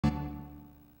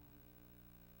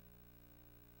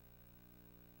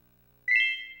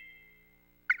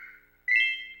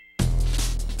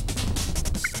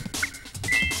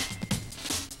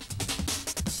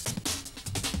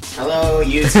Hello,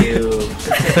 YouTube.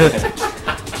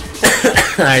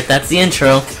 Alright, that's the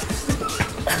intro.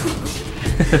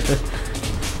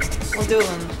 We'll do it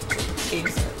when the game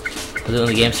starts. We'll do it when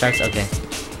the game starts? Okay.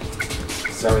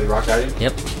 Start with Rock Garden?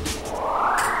 Yep.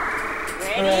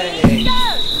 Ready, go!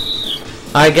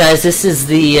 Alright guys, this is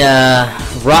the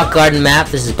Rock Garden map.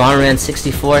 This is Bomberman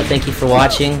 64. Thank you for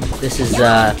watching. This is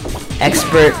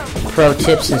expert pro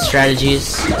tips and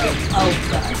strategies. Oh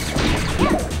gosh.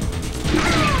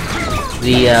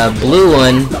 The blue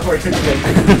one.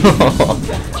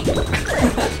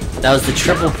 That was the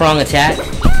triple prong attack.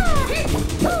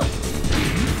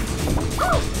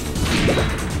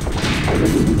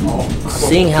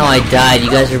 Seeing how I died,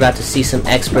 you guys are about to see some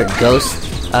expert ghost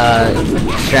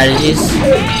strategies.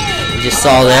 You just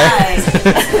saw there.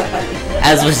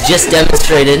 As was just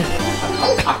demonstrated.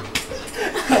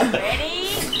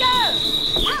 Ready, go!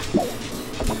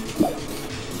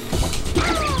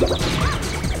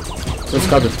 So it's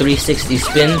called the 360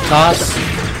 spin toss.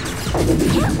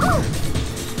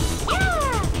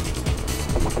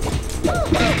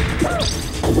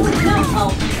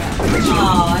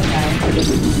 Oh, okay.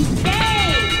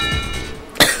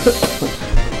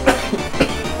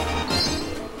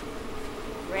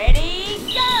 Ready,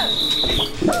 go!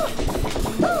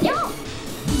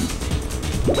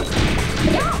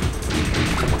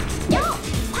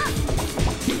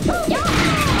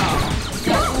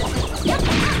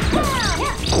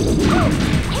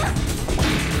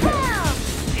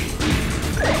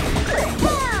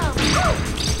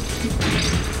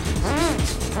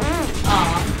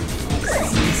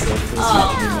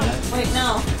 Oh, wait,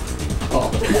 no.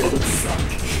 Oh, that would suck.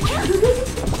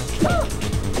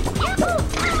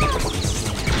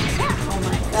 Oh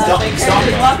my god, Stop, my stop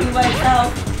character's it. walking by itself.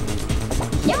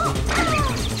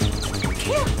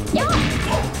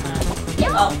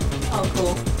 Oh,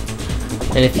 cool.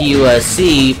 And if you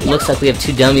see, looks like we have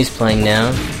two dummies playing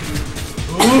now.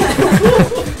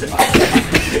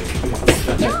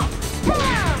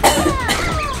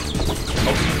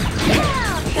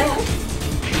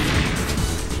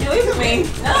 Get away from me.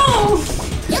 No!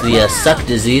 It's the suck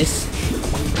disease.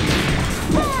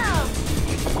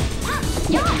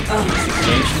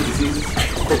 Ancient diseases?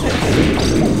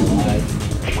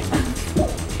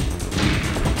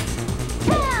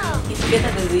 You should get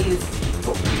that disease.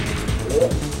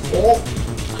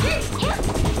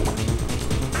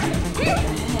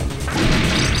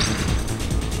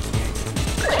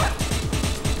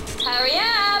 Hurry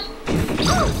up!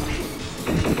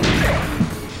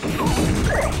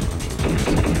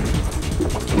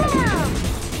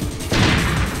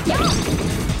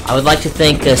 I would like to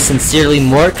thank sincerely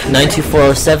Mork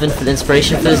 92407 for the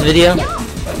inspiration for this video.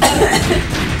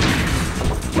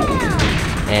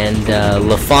 And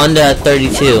LaFonda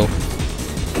 32.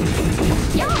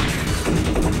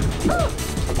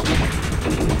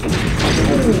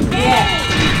 Yeah!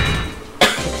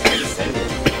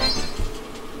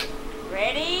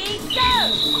 Ready,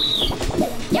 go!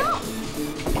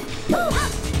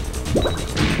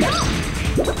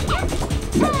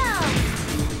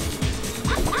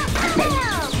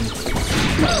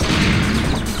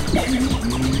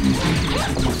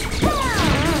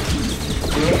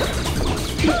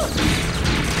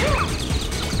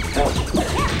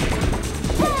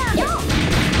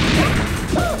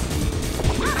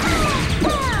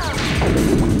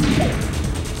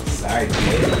 Sorry,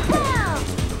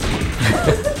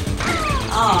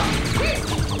 Oh.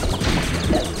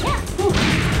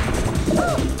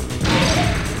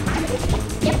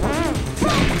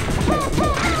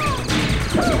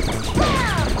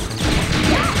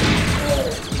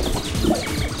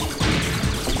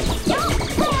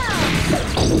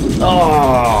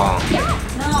 Oh.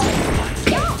 No.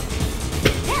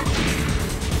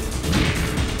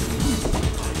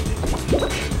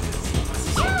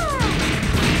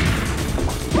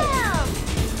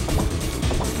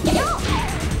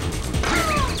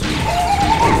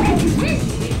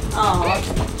 Oh.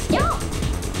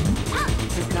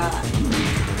 Forgot.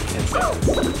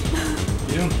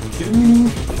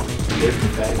 There's the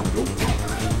bag. Nope.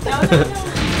 No, no, no.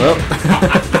 Well.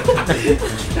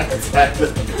 That's out of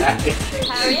the bag.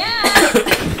 Hurry up!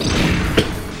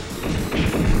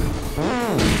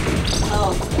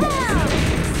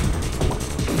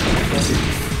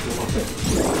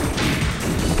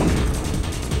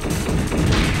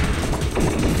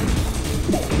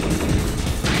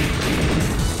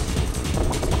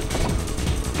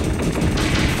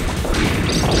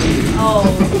 Oh.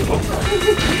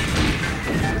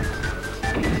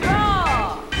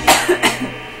 Draw!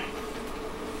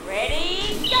 Ready,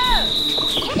 go!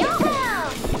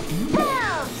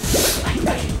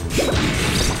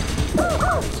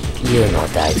 You'll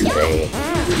not die today.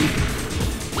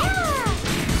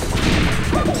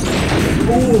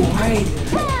 Oh, hi.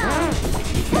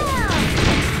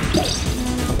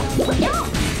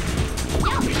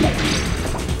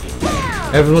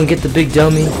 Everyone get the big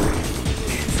dummy.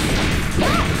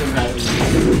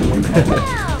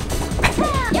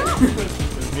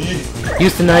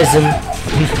 Euthanize him.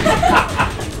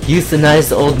 Euthanize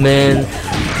the old man.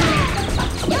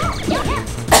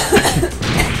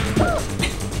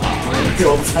 The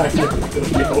old time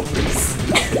it'll be over.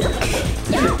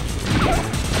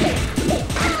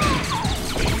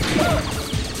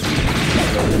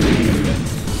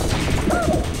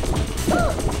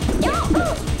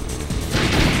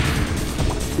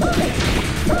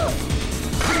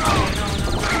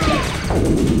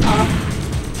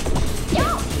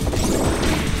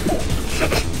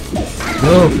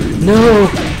 No, no.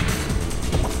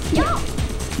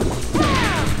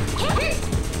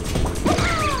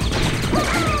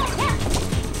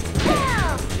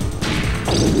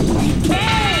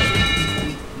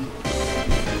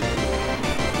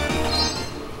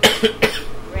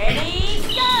 Ready,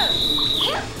 go!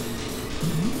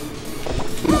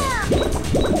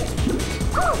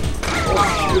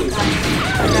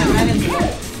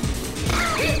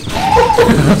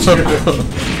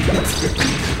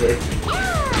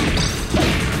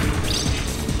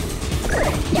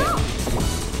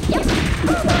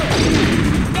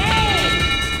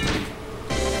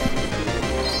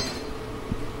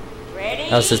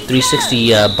 That was a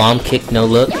 360 bomb kick, no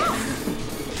look.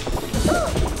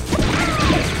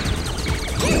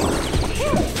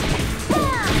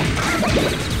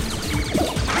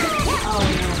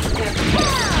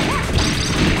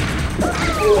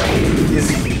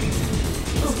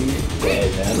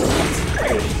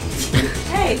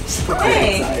 Hey,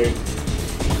 hey!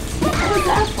 What was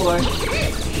that for?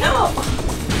 No!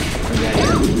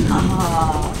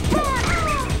 Aww.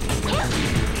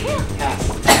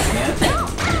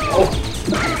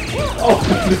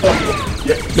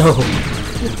 No.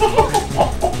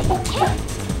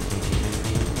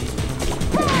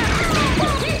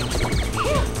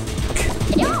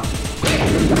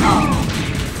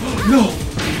 No!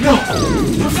 No!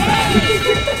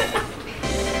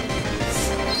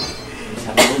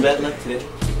 Have a little bet left today.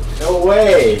 No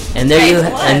way! And there you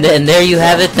and there you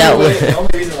have it. That was. The only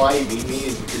reason why you beat me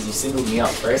is because you singled me out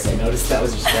first. I noticed that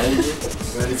was your strategy.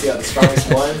 You wanted to see out the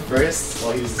strongest one first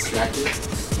while he was distracted.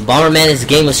 Bomberman is a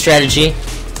game of strategy,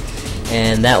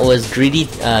 and that was Greedy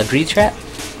Trap.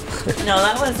 No,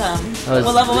 that was, was-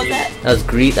 what level was that?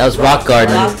 That was Rock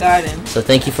Garden. Rock Garden. So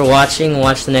thank you for watching.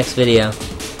 Watch the next video.